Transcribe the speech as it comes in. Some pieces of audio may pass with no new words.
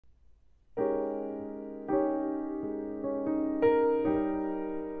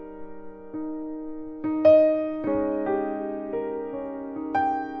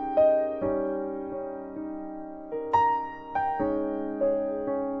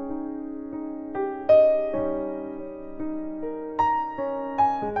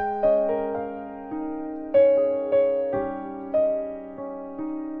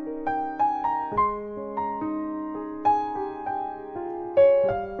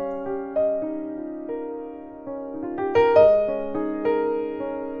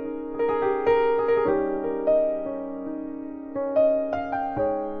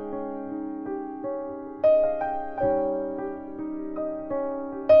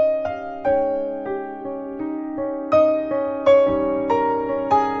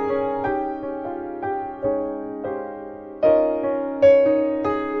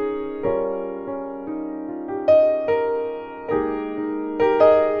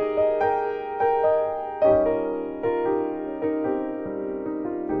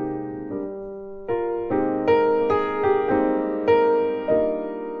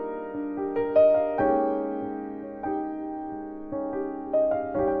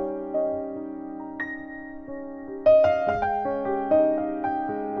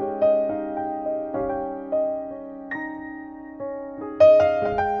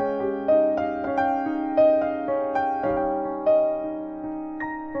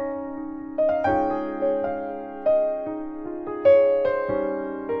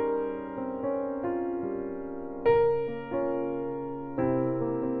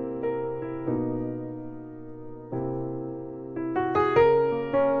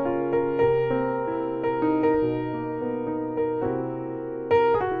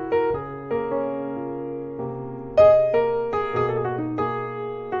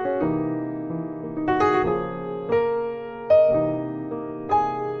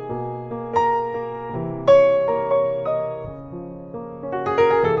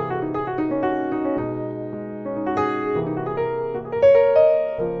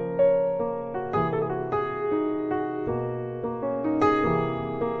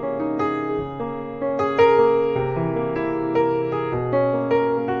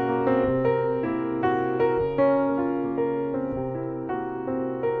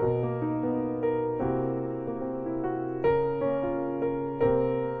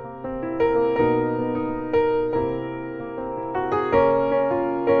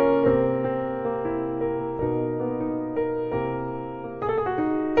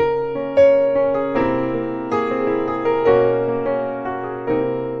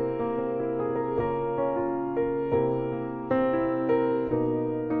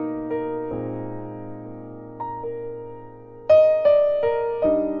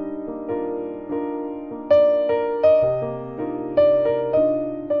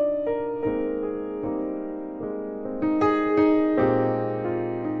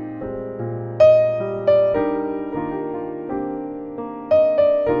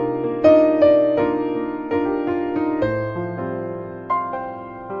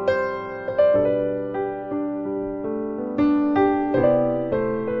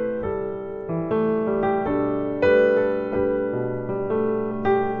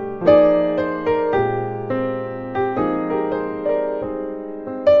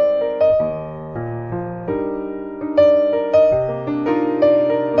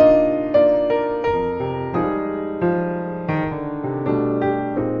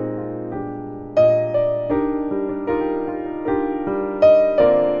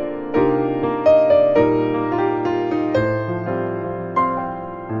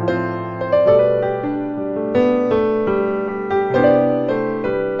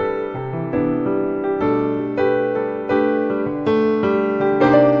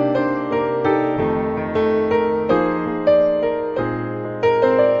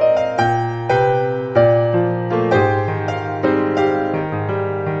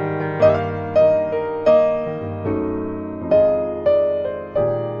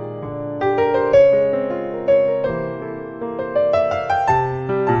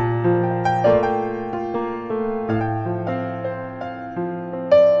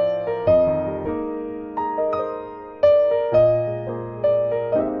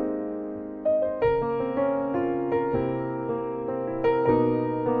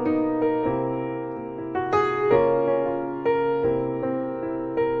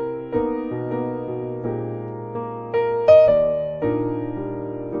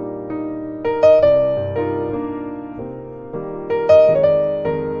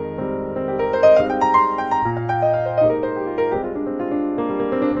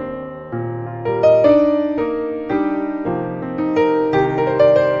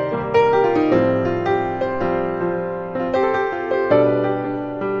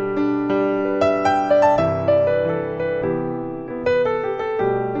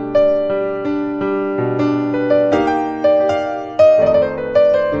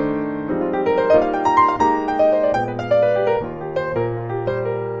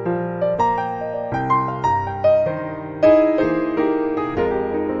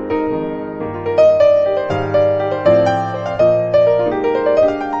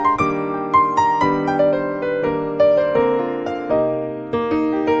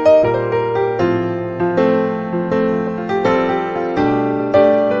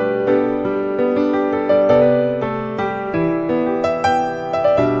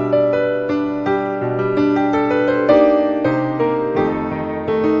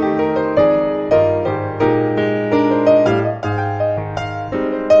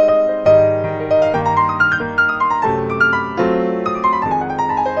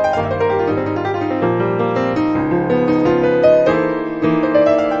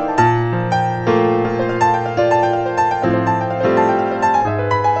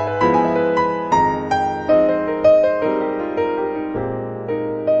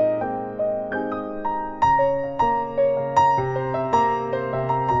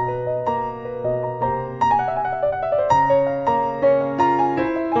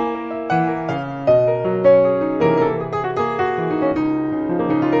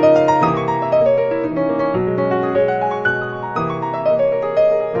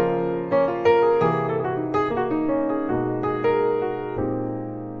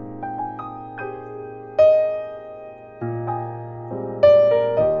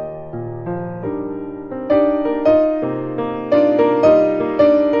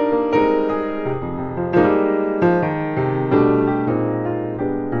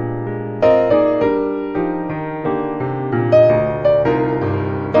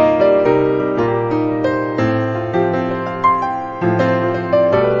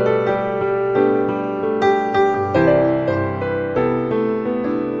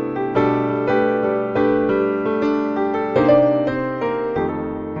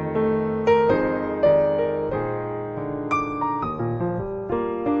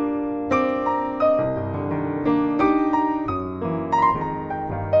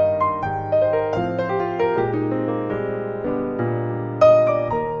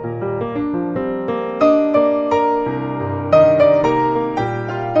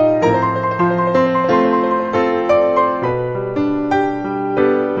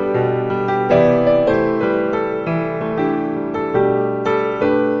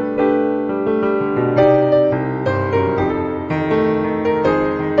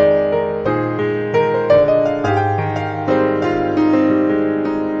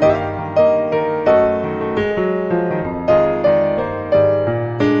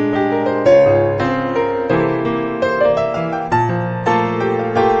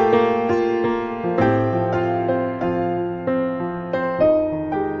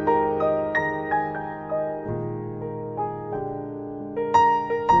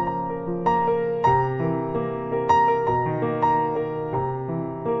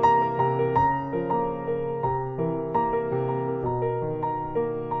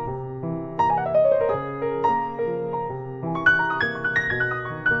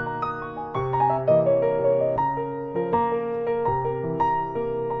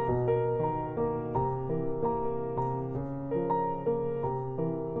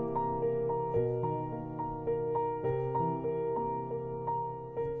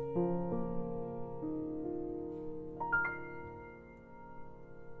Thank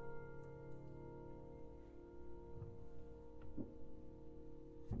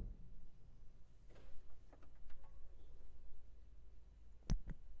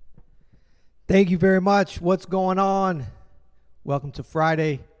you very much. What's going on? Welcome to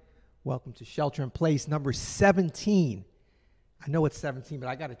Friday. Welcome to Shelter in Place number 17. I know it's 17, but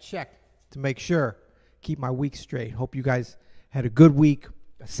I got to check to make sure. Keep my week straight. Hope you guys had a good week,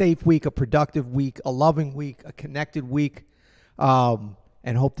 a safe week, a productive week, a loving week, a connected week, and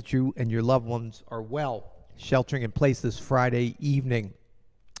hope that you and your loved ones are well. Sheltering in Place this Friday evening.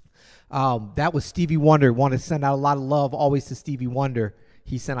 That was Stevie Wonder. Want to send out a lot of love always to Stevie Wonder.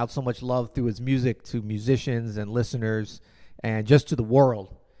 He sent out so much love through his music to musicians and listeners and just to the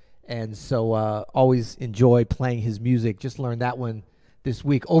world. And so always enjoy playing his music. Just learned that one this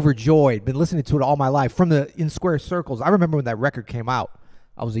week. Overjoyed. Been listening to it all my life. From the In Square Circles. I remember when that record came out.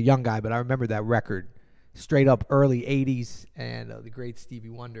 I was a young guy, but I remember that record. Straight up early 80s and the great Stevie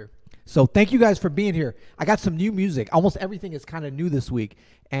Wonder. So thank you guys for being here. I got some new music. Almost everything is kind of new this week.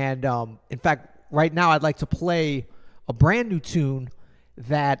 And in fact, right now I'd like to play a brand new tune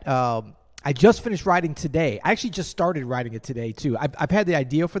that I just finished writing today. I actually just started writing it today, too. I've had the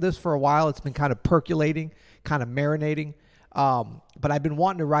idea for this for a while. It's been kind of percolating, kind of marinating. But I've been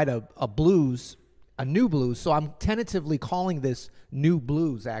wanting to write a blues, a new blues. So I'm tentatively calling this New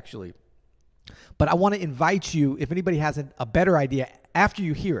Blues, actually. But I want to invite you, if anybody has a better idea, after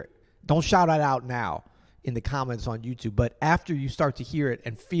you hear it, don't shout it out now in the comments on YouTube, but after you start to hear it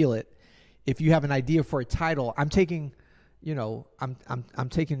and feel it, if you have an idea for a title, I'm taking... I'm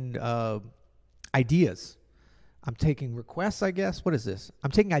taking ideas. I'm taking requests, I guess. What is this?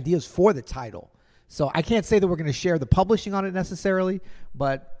 I'm taking ideas for the title. So I can't say that we're going to share the publishing on it necessarily,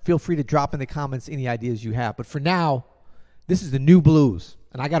 but feel free to drop in the comments any ideas you have. But for now, this is the New Blues,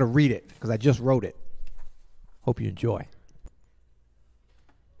 and I got to read it because I just wrote it. Hope you enjoy.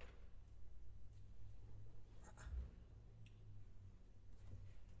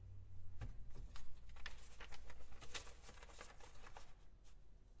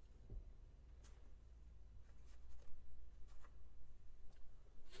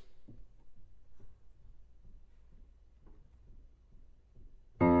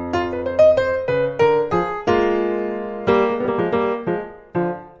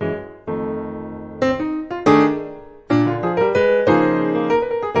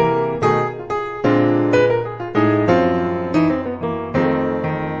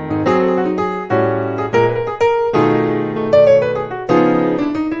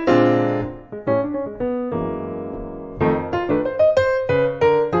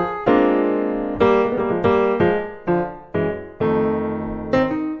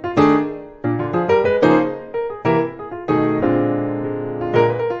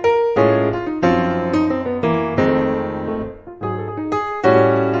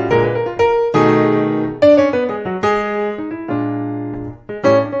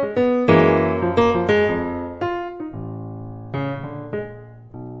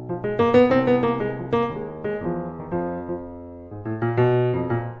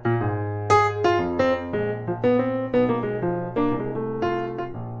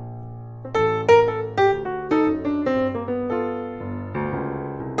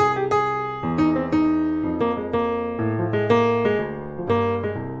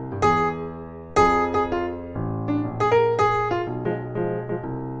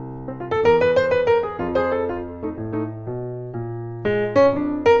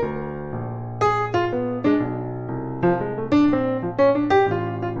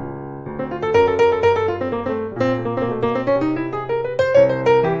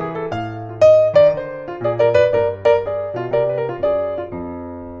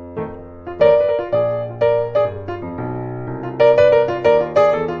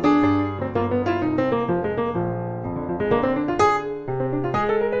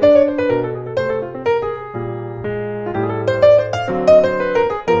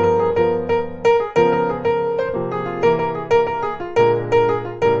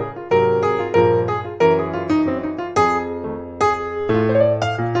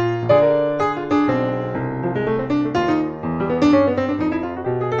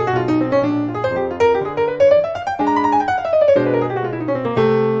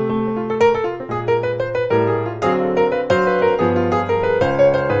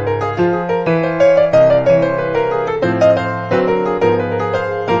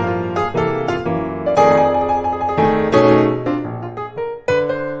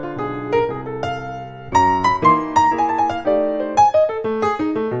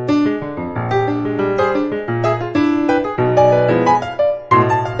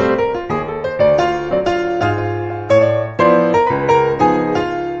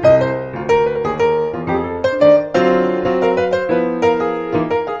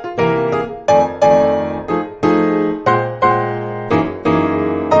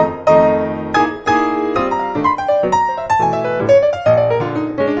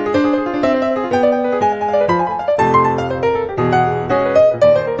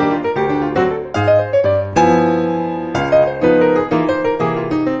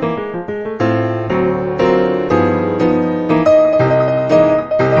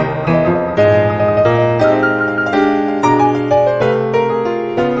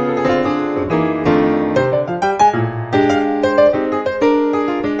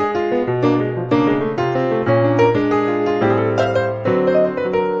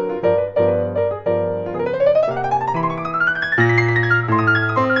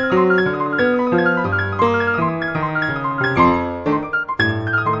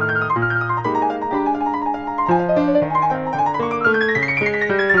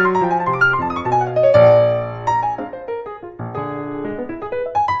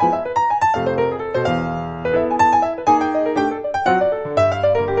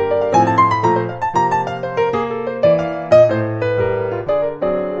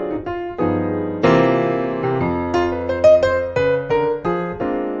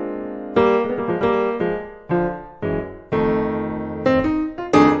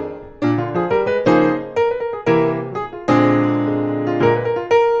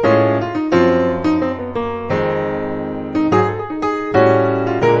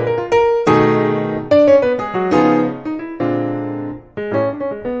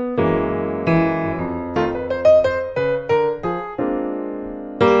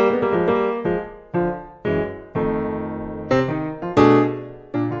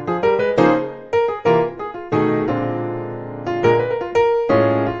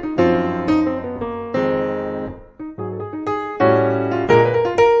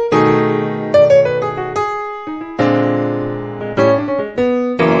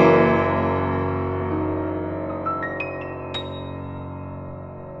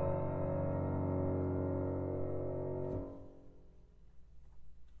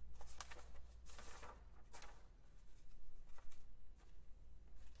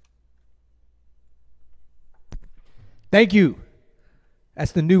 Thank you.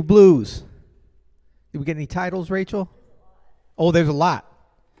 That's the new blues. Did we get any titles, Rachel? Oh, there's a lot.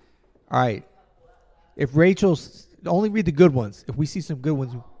 All right. If Rachel's, only read the good ones. If we see some good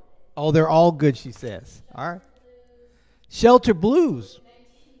ones. Oh, they're all good, she says. All right. Shelter Blues.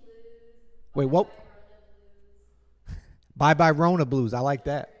 Wait, what? Bye Bye Rona Blues. I like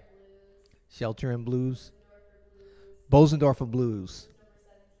that. Shelter and Blues. Bosendorfer Blues.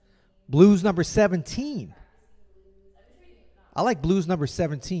 Blues number 17. I like Blues number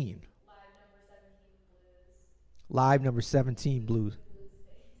 17. Live number 17 Blues.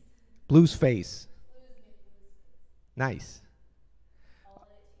 Blues Face. Nice.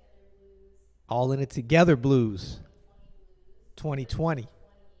 All in It Together Blues. 2020.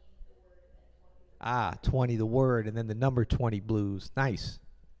 20 the word, and then the number 20 Blues. Nice.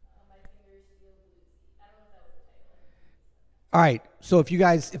 All right. So if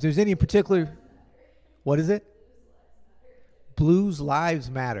there's any in particular, what is it? Blues Lives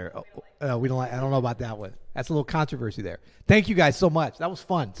Matter. I don't know about that one. That's a little controversy there. Thank you guys so much. That was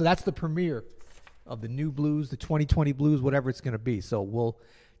fun. So that's the premiere of the new blues, the 2020 blues, whatever it's going to be. So we'll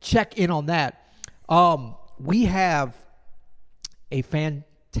check in on that. We have a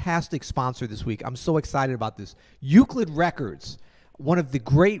fantastic sponsor this week. I'm so excited about this. Euclid Records, one of the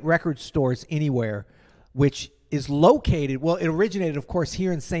great record stores anywhere, which is located, well, it originated, of course,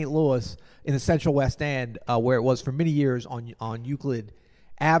 here in St. Louis in the Central West End, where it was for many years on Euclid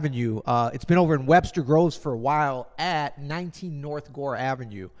Avenue. It's been over in Webster Groves for a while at 19 North Gore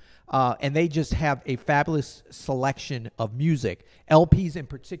Avenue. And they just have a fabulous selection of music, LPs in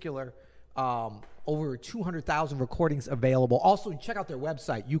particular, over 200,000 recordings available. Also, check out their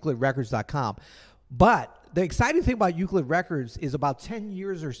website, euclidrecords.com. But the exciting thing about Euclid Records is about 10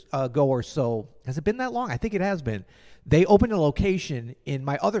 years ago or so, has it been that long? I think it has been. They opened a location in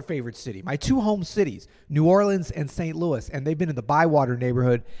my other favorite city, my two home cities, New Orleans and St. Louis, and they've been in the Bywater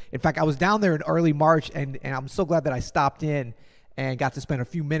neighborhood. In fact, I was down there in early March, and I'm so glad that I stopped in and got to spend a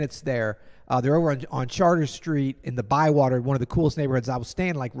few minutes there. They're over on Chartres Street in the Bywater, one of the coolest neighborhoods. I was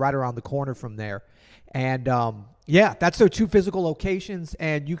staying like right around the corner from there. And yeah, that's their two physical locations,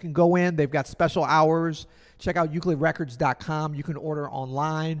 and you can go in. They've got special hours. Check out euclidrecords.com. You can order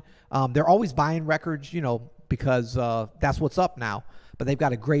online. They're always buying records, because that's what's up now. But they've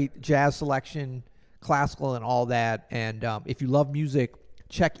got a great jazz selection, classical, and all that. And if you love music,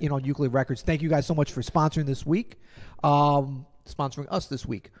 check in on Euclid Records. Thank you guys so much for sponsoring this week, sponsoring us this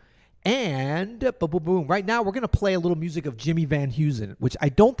week. And boom. Right now, we're going to play a little music of Jimmy Van Heusen, which I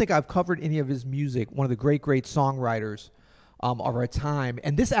don't think I've covered any of his music. One of the great songwriters of our time.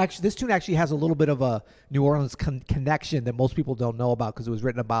 And this tune actually has a little bit of a New Orleans connection that most people don't know about, because it was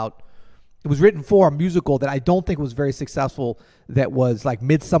written for a musical that I don't think was very successful, that was like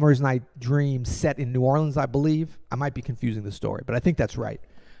Midsummer's Night Dream, set in New Orleans, I believe. I might be confusing the story, but I think that's right.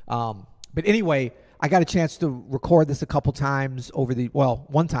 But anyway, I got a chance to record this a couple times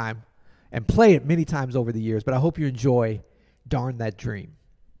one time, and play it many times over the years. But I hope you enjoy Darn That Dream.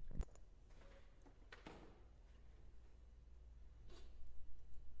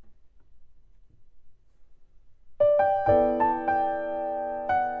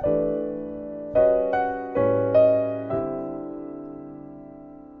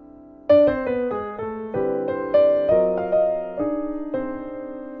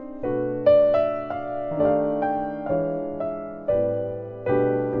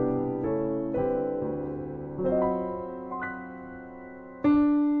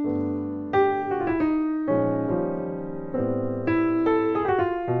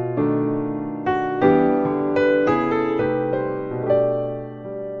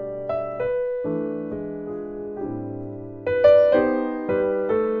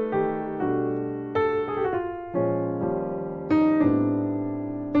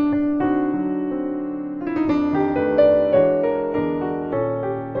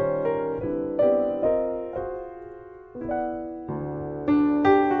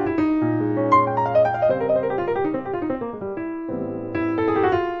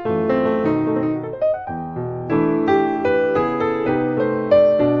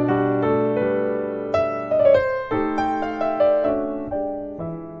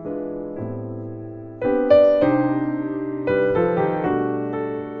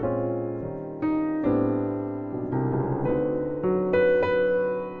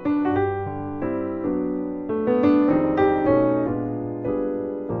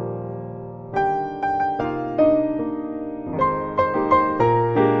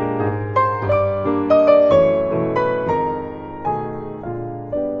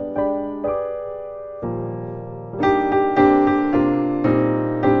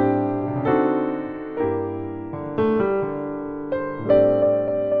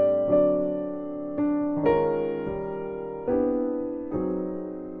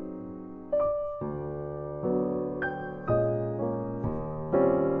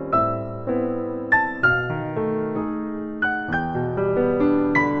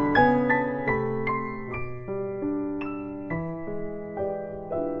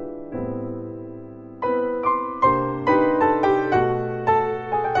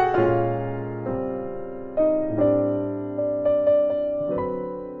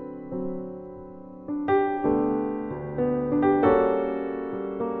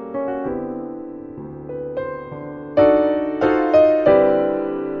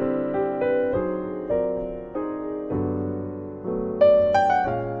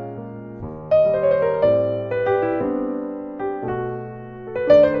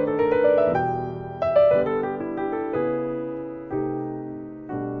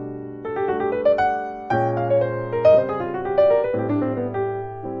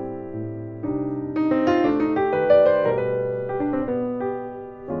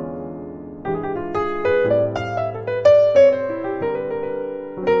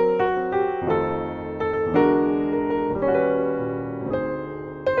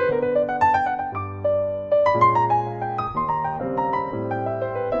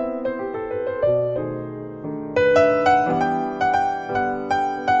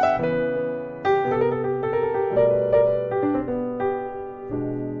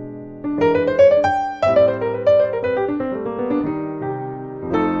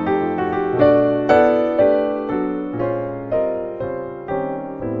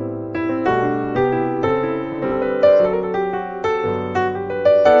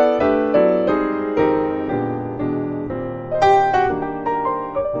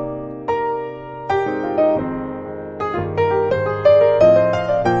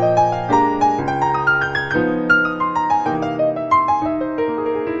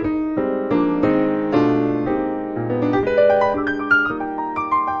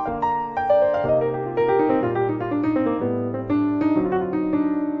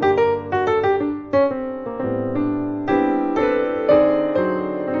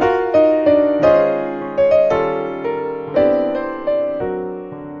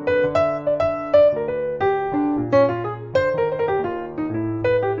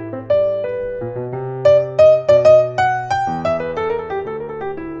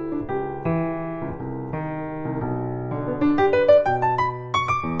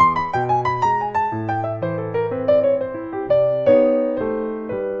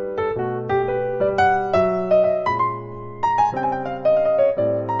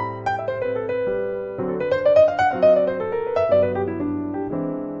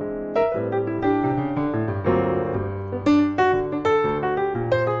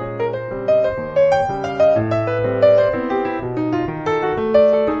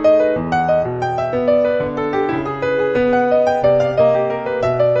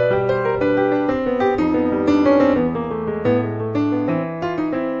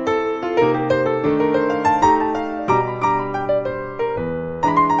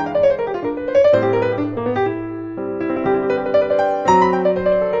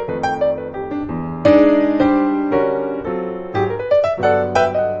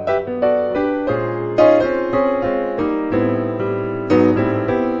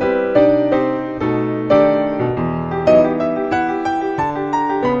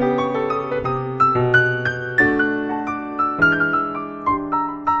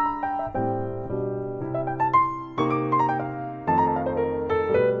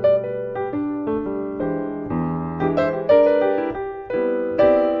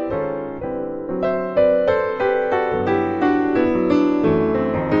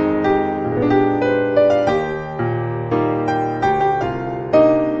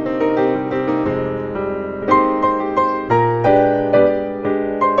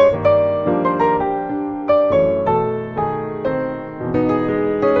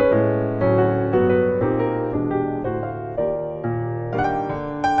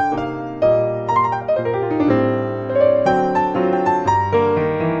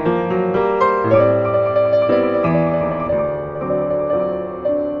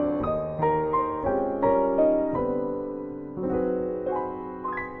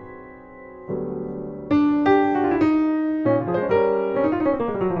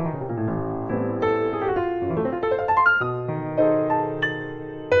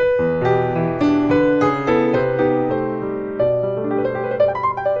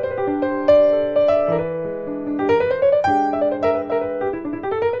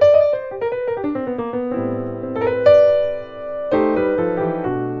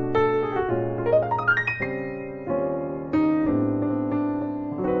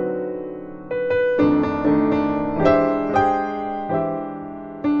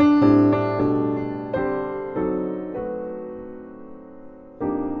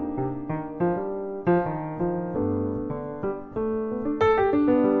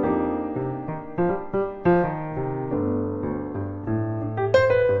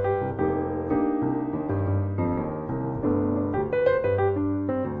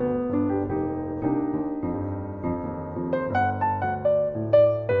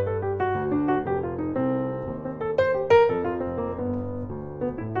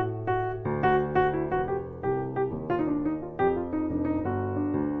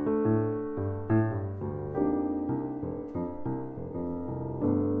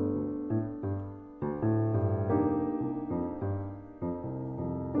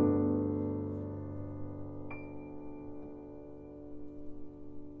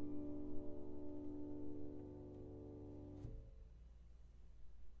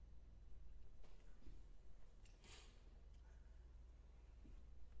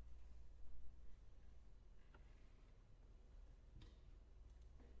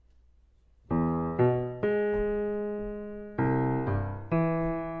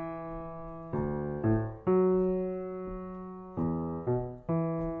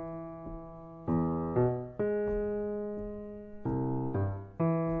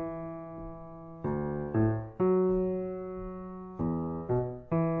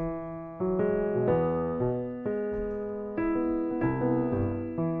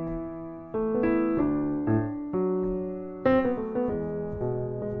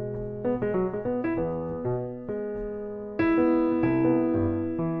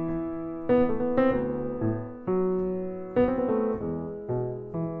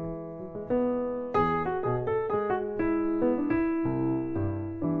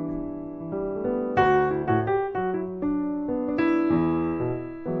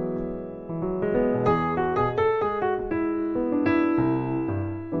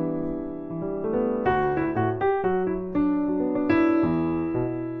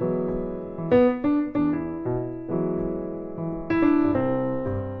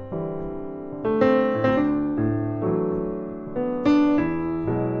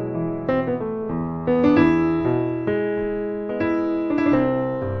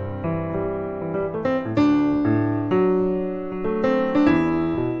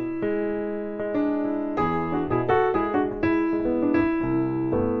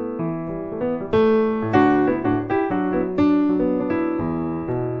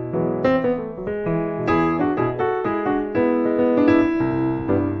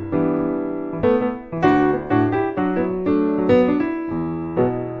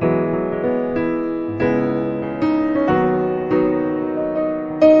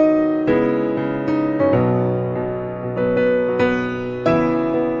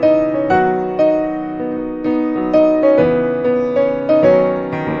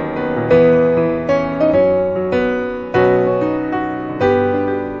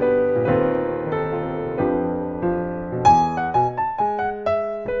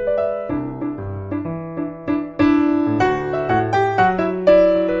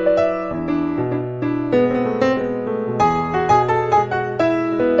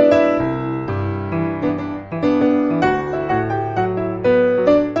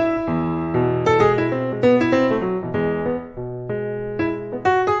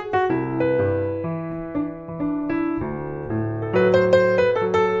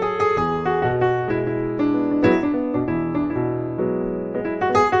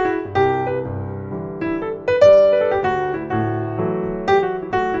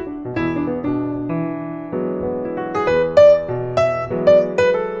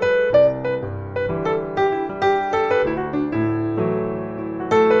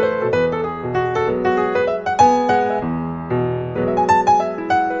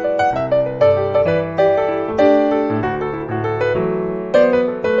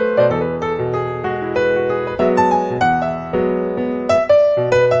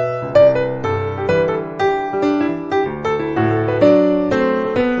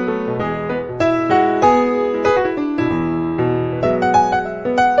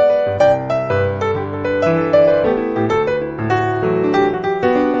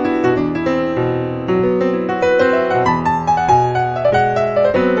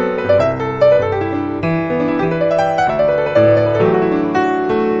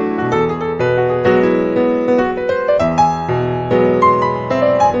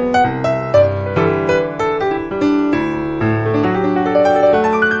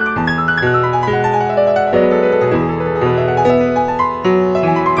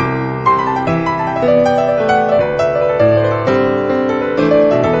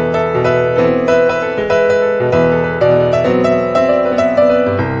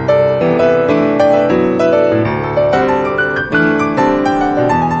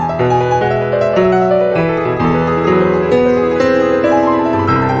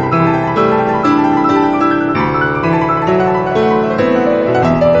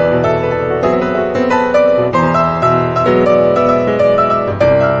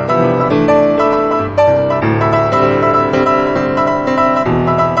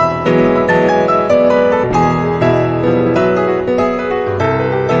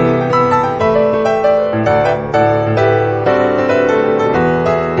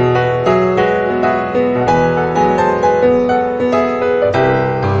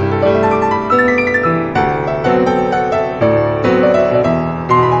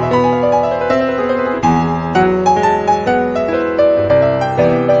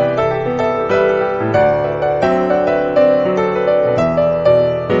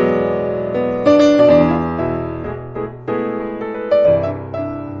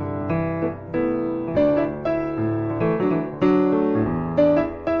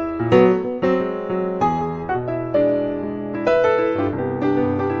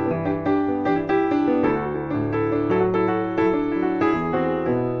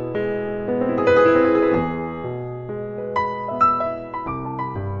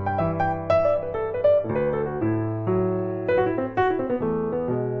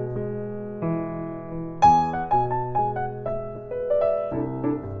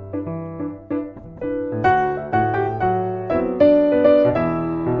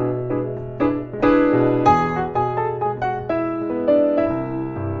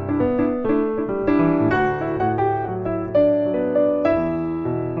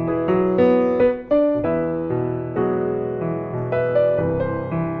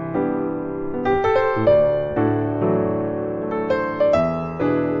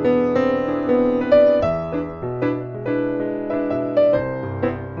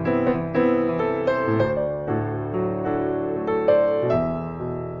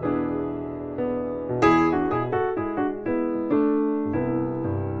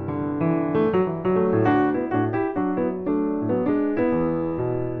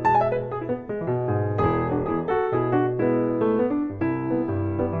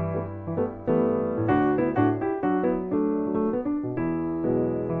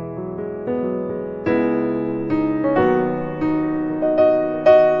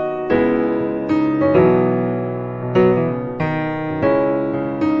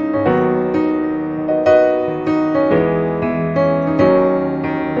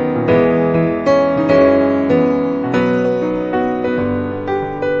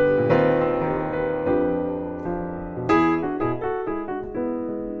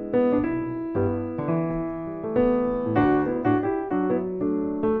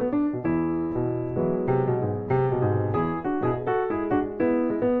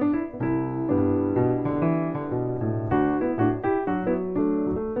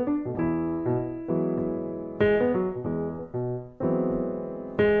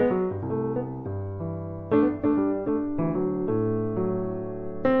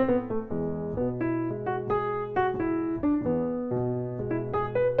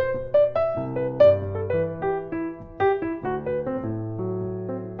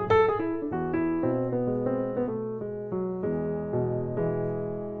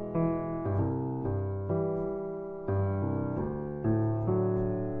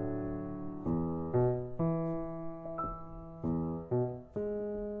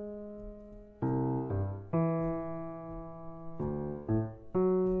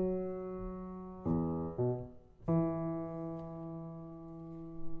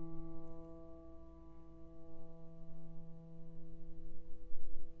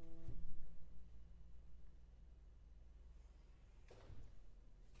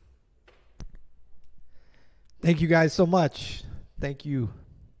 Thank you guys so much. Thank you.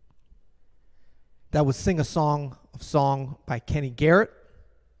 That was Sing a Song of Song by Kenny Garrett.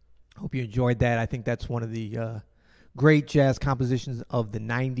 Hope you enjoyed that. I think that's one of the great jazz compositions of the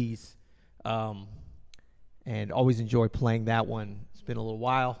 90s. And always enjoy playing that one. It's been a little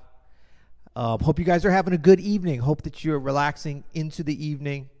while. Hope you guys are having a good evening. Hope that you're relaxing into the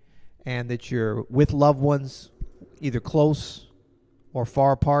evening and that you're with loved ones, either close or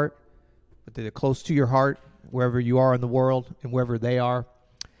far apart, but they're close to your heart, wherever you are in the world and wherever they are.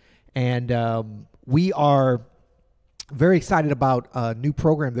 And we are very excited about a new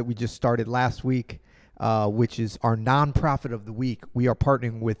program that we just started last week, which is our nonprofit of the week. We are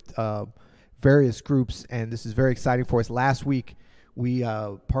partnering with various groups, and this is very exciting for us. Last week, we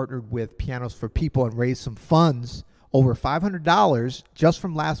partnered with Pianos for People and raised some funds, over $500, just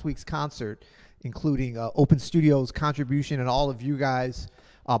from last week's concert, including Open Studios contribution and all of you guys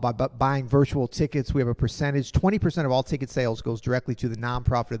by buying virtual tickets. We have a percentage. 20% of all ticket sales goes directly to the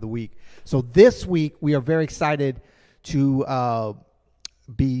nonprofit of the week. So this week, we are very excited to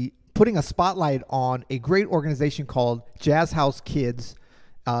be putting a spotlight on a great organization called Jazz House Kids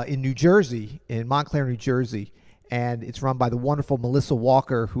in New Jersey, in Montclair, New Jersey. And it's run by the wonderful Melissa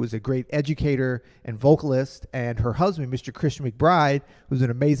Walker, who is a great educator and vocalist, and her husband, Mr. Christian McBride, who's an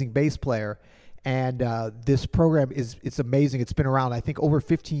amazing bass player. And this program it's amazing. It's been around, I think, over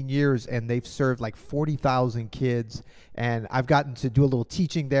 15 years, and they've served like 40,000 kids. And I've gotten to do a little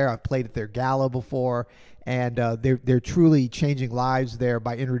teaching there. I've played at their gala before, and they're truly changing lives there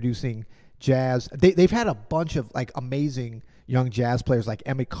by introducing jazz. They've had a bunch of like amazing young jazz players like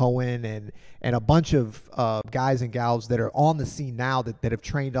Emmett Cohen and a bunch of guys and gals that are on the scene now that have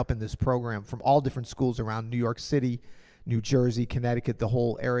trained up in this program from all different schools around New York City, New Jersey, Connecticut, the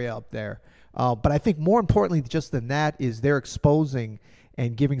whole area up there. But I think more importantly just than that is they're exposing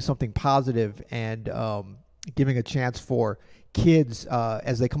and giving something positive and giving a chance for kids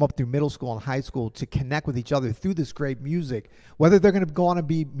as they come up through middle school and high school to connect with each other through this great music, whether they're going to go on to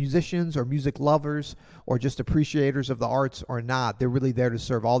be musicians or music lovers or just appreciators of the arts or not. They're really there to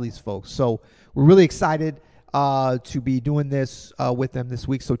serve all these folks. So we're really excited to be doing this with them this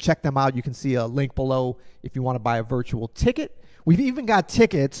week. So check them out. You can see a link below if you want to buy a virtual ticket. We've even got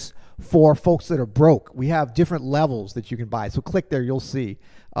tickets for folks that are broke. We have different levels that you can buy. So click there, you'll see.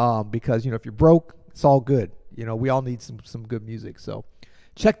 Because, if you're broke, it's all good. We all need some good music. So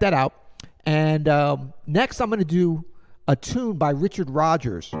check that out. And next, I'm going to do a tune by Richard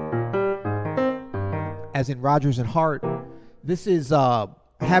Rodgers, as in Rodgers and Hart. This is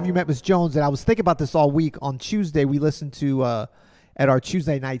Have You Met Miss Jones? And I was thinking about this all week. On Tuesday, we listened to, at our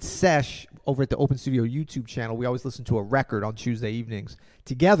Tuesday night sesh over at the Open Studio YouTube channel, we always listen to a record on Tuesday evenings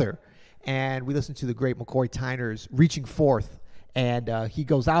together. And we listened to the great McCoy Tyner's Reaching Forth. And he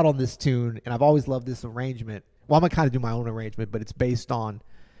goes out on this tune, and I've always loved this arrangement. Well, I'm going to kind of do my own arrangement, but it's based on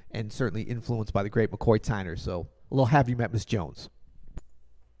and certainly influenced by the great McCoy Tyner. So a little Have You Met Miss Jones?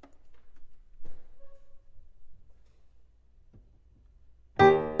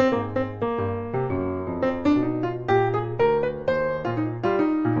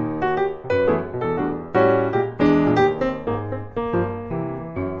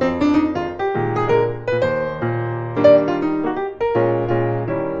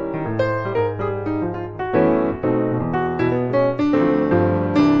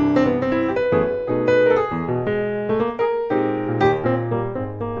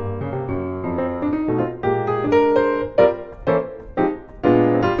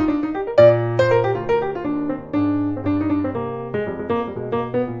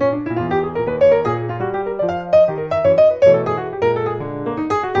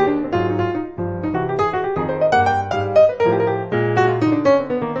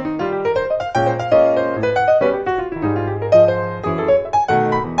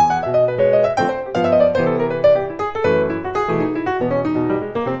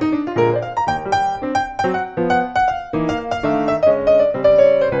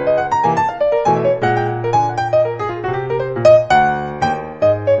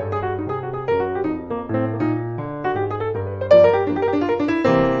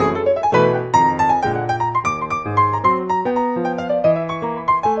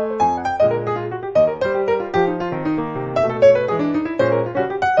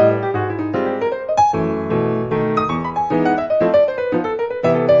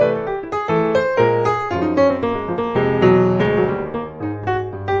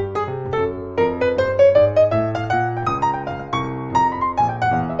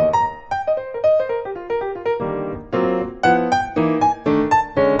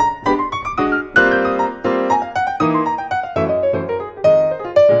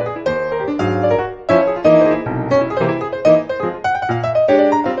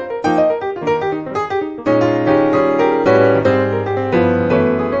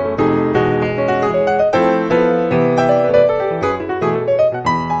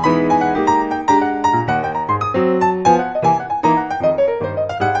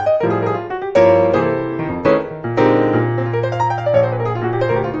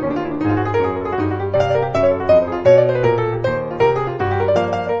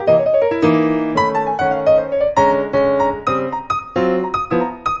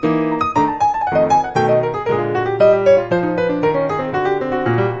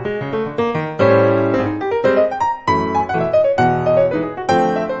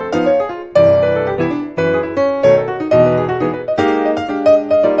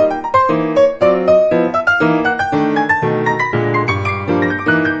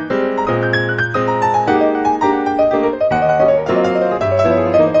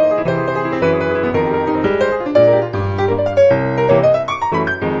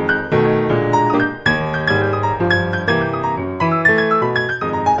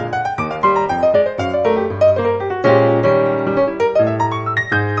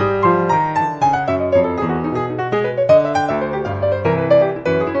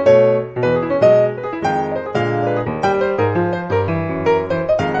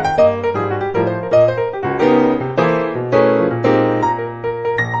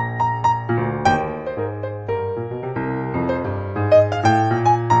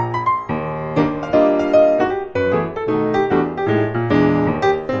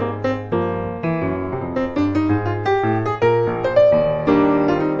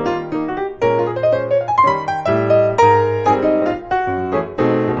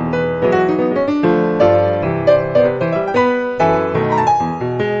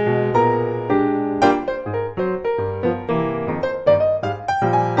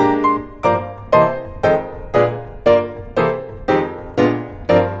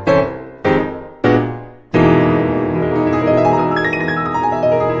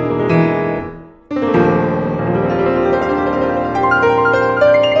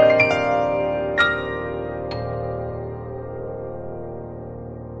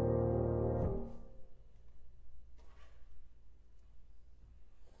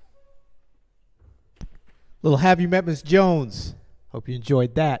 Little Have You Met Miss Jones. Hope you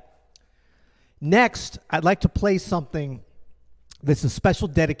enjoyed that. Next, I'd like to play something that's a special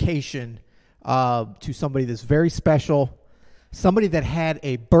dedication to somebody that's very special, somebody that had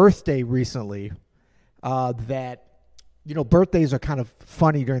a birthday recently that, you know, birthdays are kind of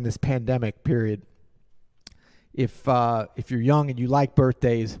funny during this pandemic period. If you're young and you like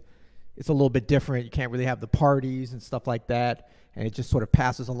birthdays, it's a little bit different. You can't really have the parties and stuff like that, and it just sort of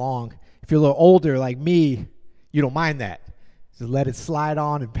passes along. If you're a little older like me, you don't mind that. So let it slide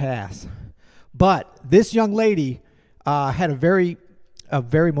on and pass. But this young lady had a very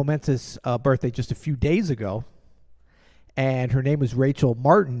momentous birthday just a few days ago, and her name is Rachel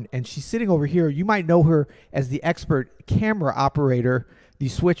Martin, and she's sitting over here. You might know her as the expert camera operator, the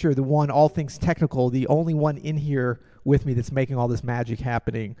switcher, the one, all things technical, the only one in here with me that's making all this magic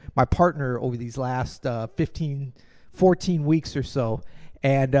happening. My partner over these last 14 weeks or so,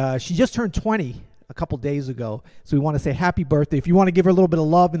 and she just turned 20 a couple days ago, so we want to say happy birthday. If you want to give her a little bit of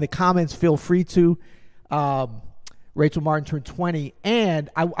love in the comments, feel free to. Rachel Martin turned 20, and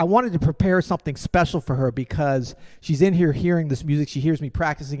I wanted to prepare something special for her because she's in here hearing this music. She hears me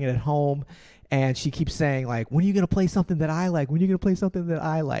practicing it at home, and she keeps saying, like, when are you going to play something that I like? When are you going to play something that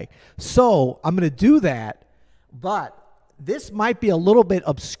I like? So I'm going to do that, but this might be a little bit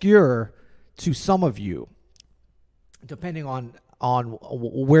obscure to some of you, depending on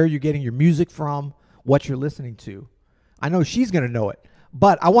where you're getting your music from, what you're listening to. I know she's going to know it,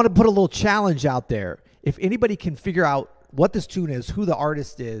 but I want to put a little challenge out there. If anybody can figure out what this tune is, who the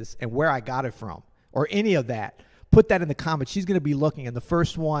artist is, and where I got it from, or any of that, put that in the comments. She's going to be looking, and the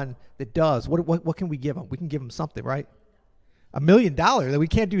first one that does, what can we give them? We can give them something, right? $1 million. We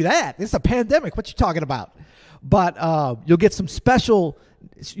can't do that. It's a pandemic. What you talking about? But you'll get some special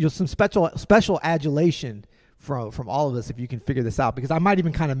adulation from all of us if you can figure this out, because I might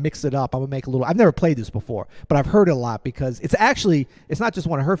even kind of mix it up. I'm gonna make a little. I've never played this before, but I've heard it a lot because it's not just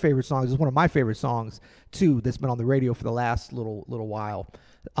one of her favorite songs. It's one of my favorite songs too. That's been on the radio for the last little while.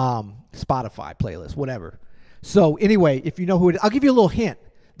 Spotify playlist, whatever. So anyway, if you know who it is, I'll give you a little hint.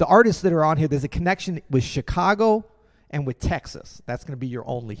 The artists that are on here, there's a connection with Chicago and with Texas. That's gonna be your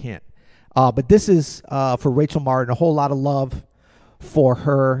only hint. But this is for Rachel Martin. A whole lot of love for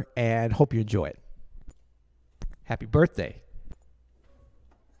her, and hope you enjoy it. Happy birthday.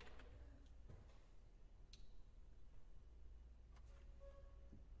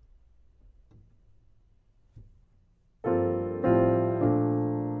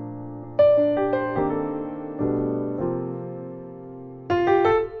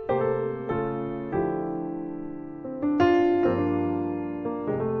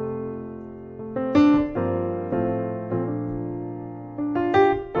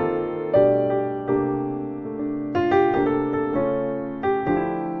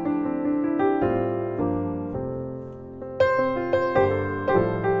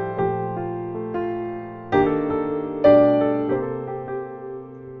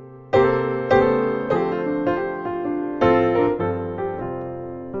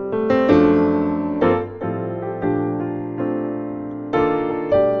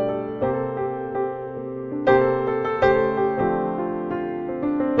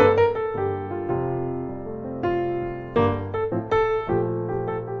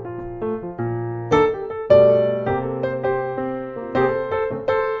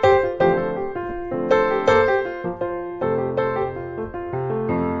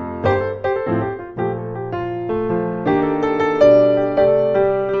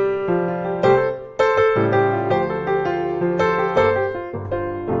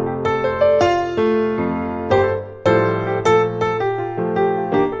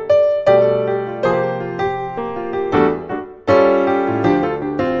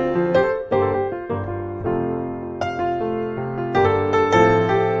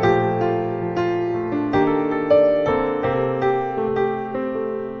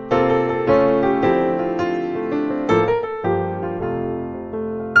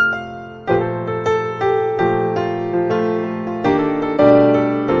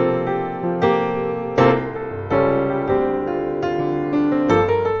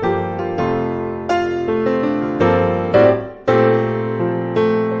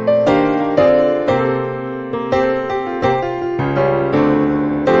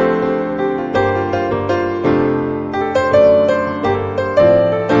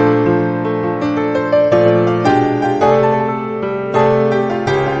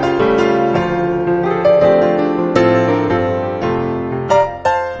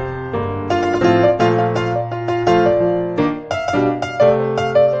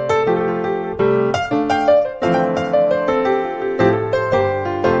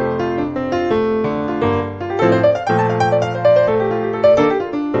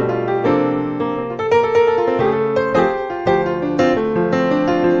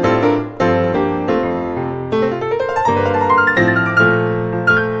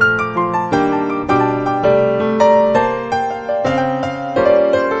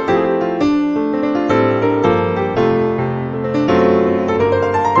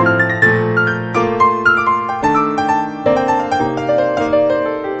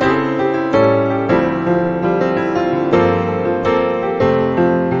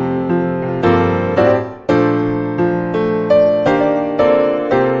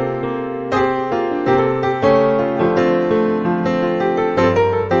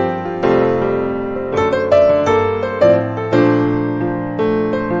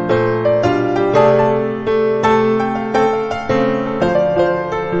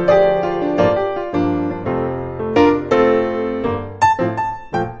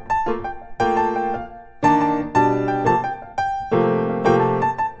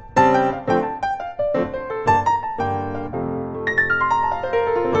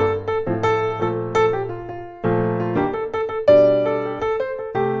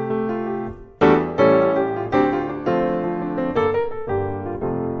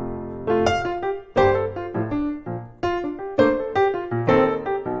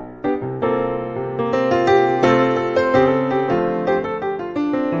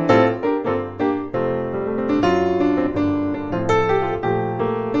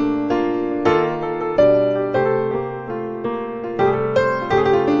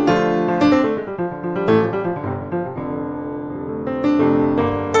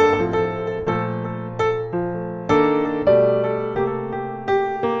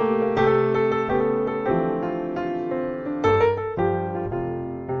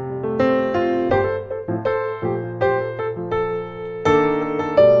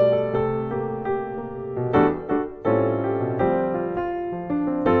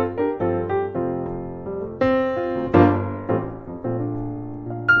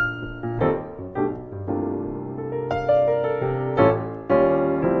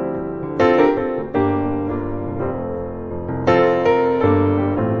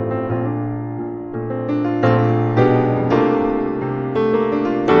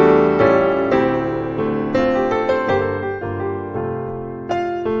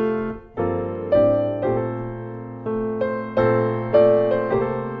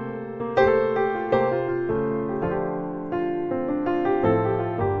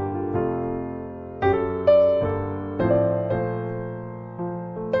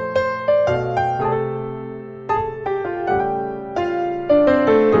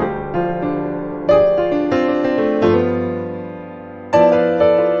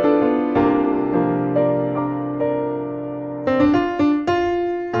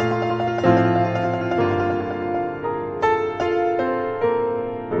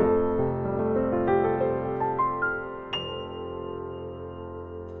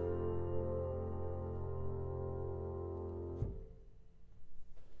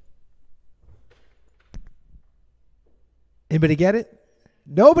 Anybody get it?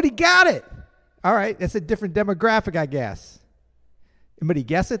 Nobody got it. All right, that's a different demographic, I guess. Anybody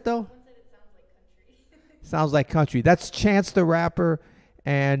guess it, though? Sounds like country. That's Chance the Rapper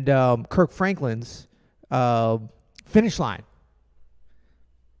and Kirk Franklin's Finish Line.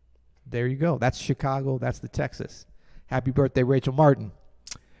 There you go. That's Chicago. That's the Texas. Happy birthday, Rachel Martin.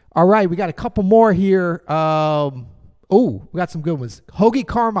 All right, we got a couple more here. We got some good ones. Hoagie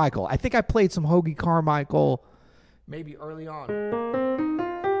Carmichael. I think I played some Hoagie Carmichael maybe early on.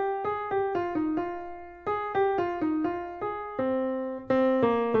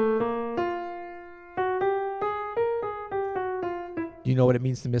 You know what it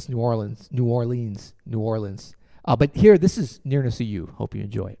means to miss New Orleans. But here, this is Nearness of You. Hope you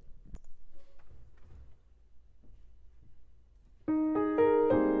enjoy it.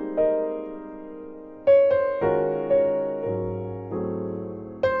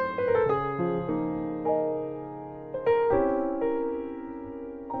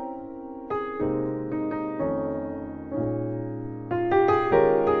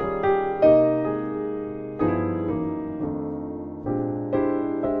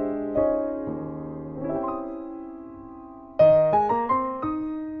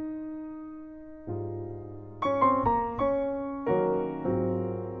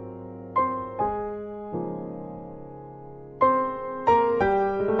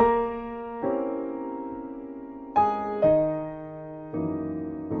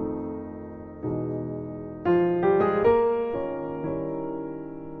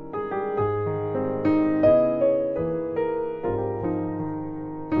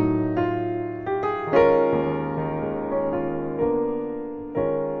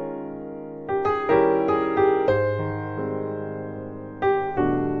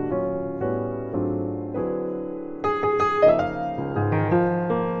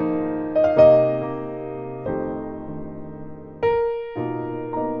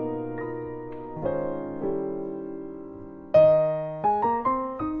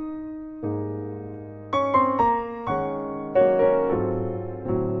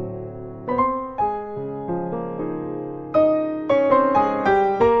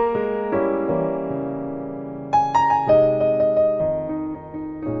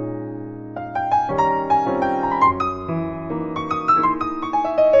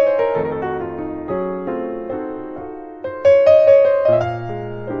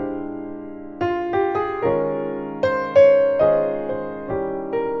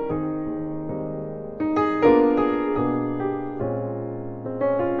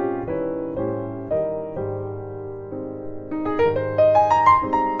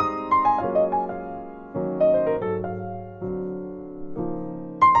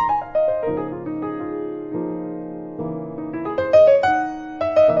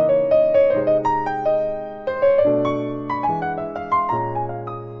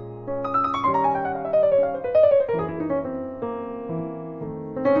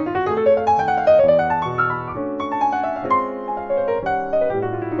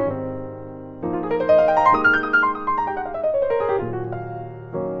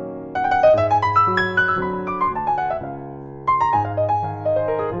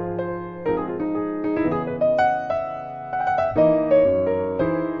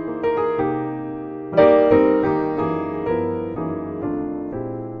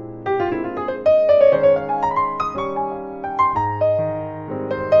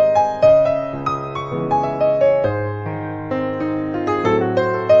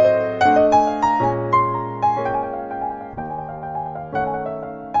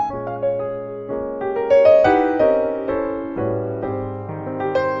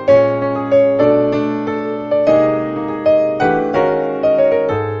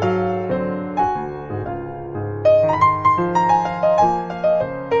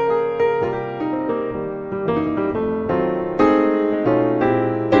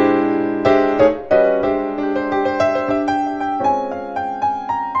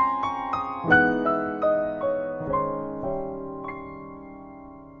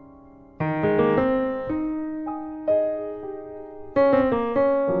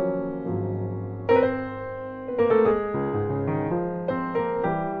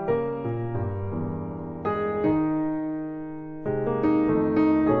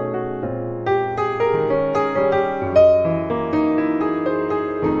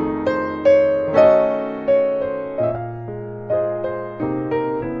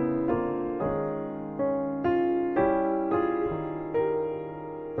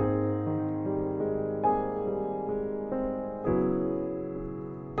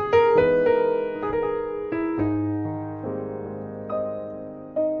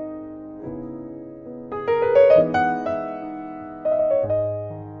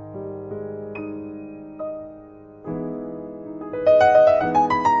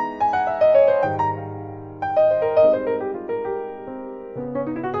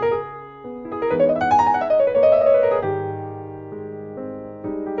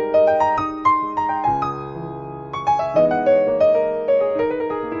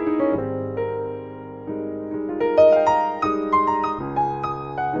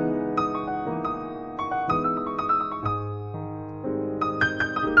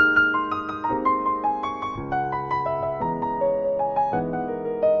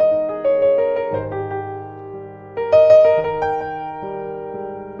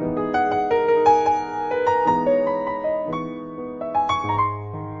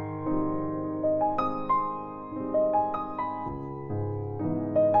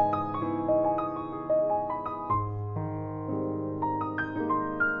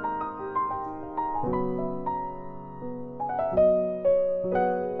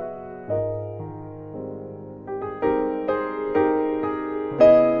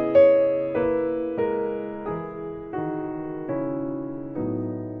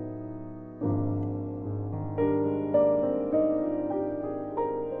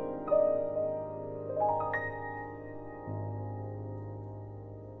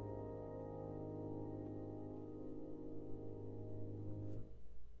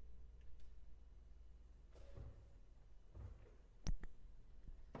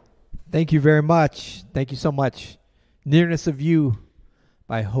 Thank you very much. Thank you so much. Nearness of You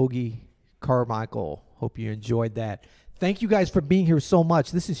by Hoagie Carmichael. Hope you enjoyed that. Thank you guys for being here so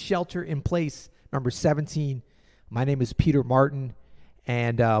much. This is Shelter in Place number 17. My name is Peter Martin,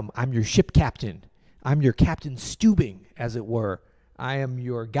 and I'm your ship captain. I'm your Captain Stubing, as it were. I am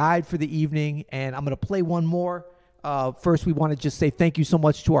your guide for the evening, and I'm going to play one more. First, we want to just say thank you so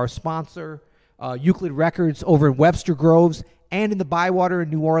much to our sponsor, Euclid Records over in Webster Groves and in the Bywater in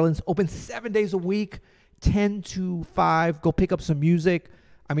New Orleans. Open 7 days a week, 10 to 5. Go pick up some music.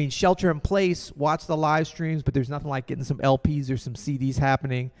 I mean, shelter in place, watch the live streams, but there's nothing like getting some LPs or some CDs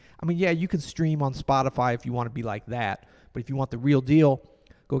happening. I mean, yeah, you can stream on Spotify if you want to be like that. But if you want the real deal,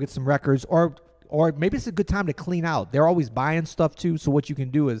 go get some records. Or maybe it's a good time to clean out. They're always buying stuff too. So what you can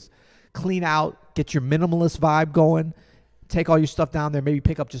do is clean out, get your minimalist vibe going, take all your stuff down there, maybe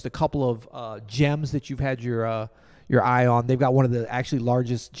pick up just a couple of gems that you've had your eye on. They've got one of the actually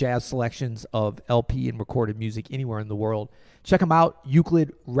largest jazz selections of LP and recorded music anywhere in the world. Check them out,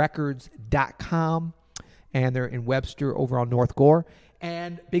 euclidrecords.com, and they're in Webster over on North Gore.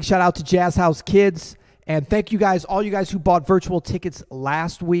 And big shout out to Jazz House Kids. And thank you guys, all you guys who bought virtual tickets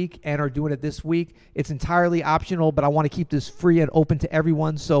last week and are doing it this week. It's entirely optional, but I want to keep this free and open to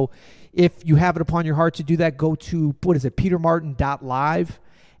everyone. So if you have it upon your heart to do that, go to, petermartin.live,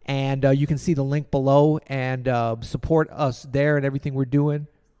 and you can see the link below and support us there and everything we're doing.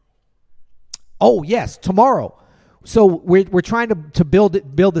 Oh, yes, tomorrow. So we're trying to build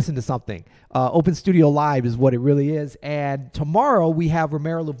this into something. Open Studio Live is what it really is. And tomorrow we have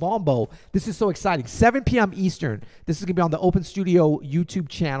Romero Lubambo. This is so exciting. 7 p.m. Eastern. This is going to be on the Open Studio YouTube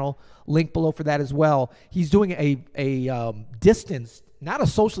channel. Link below for that as well. He's doing a distance, not a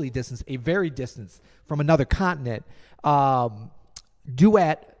socially distance, a very distance from another continent. Duo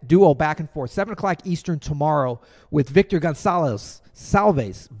back and forth. 7 o'clock Eastern tomorrow with Victor Gonçalves,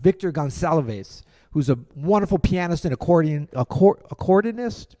 who's a wonderful pianist and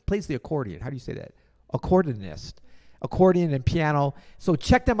accordionist, plays the accordion. How do you say that? Accordionist. Accordion and piano. So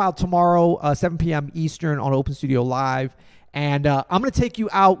check them out tomorrow, 7 p.m. Eastern on Open Studio Live. And I'm going to take you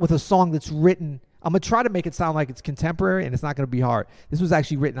out with a song that's written. I'm going to try to make it sound like it's contemporary, and it's not going to be hard. This was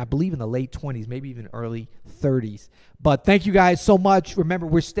actually written, I believe, in the late 20s, maybe even early 30s. But thank you guys so much. Remember,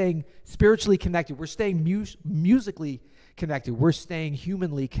 we're staying spiritually connected. We're staying musically connected. We're staying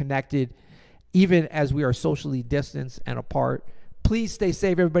humanly connected, even as we are socially distanced and apart. Please stay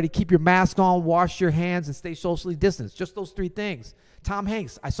safe, everybody. Keep your mask on, wash your hands, and stay socially distanced. Just those 3 things. Tom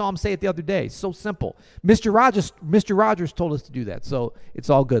Hanks, I saw him say it the other day. So simple. Mr. Rogers told us to do that, so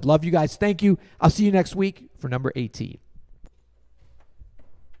it's all good. Love you guys. Thank you. I'll see you next week for number 18.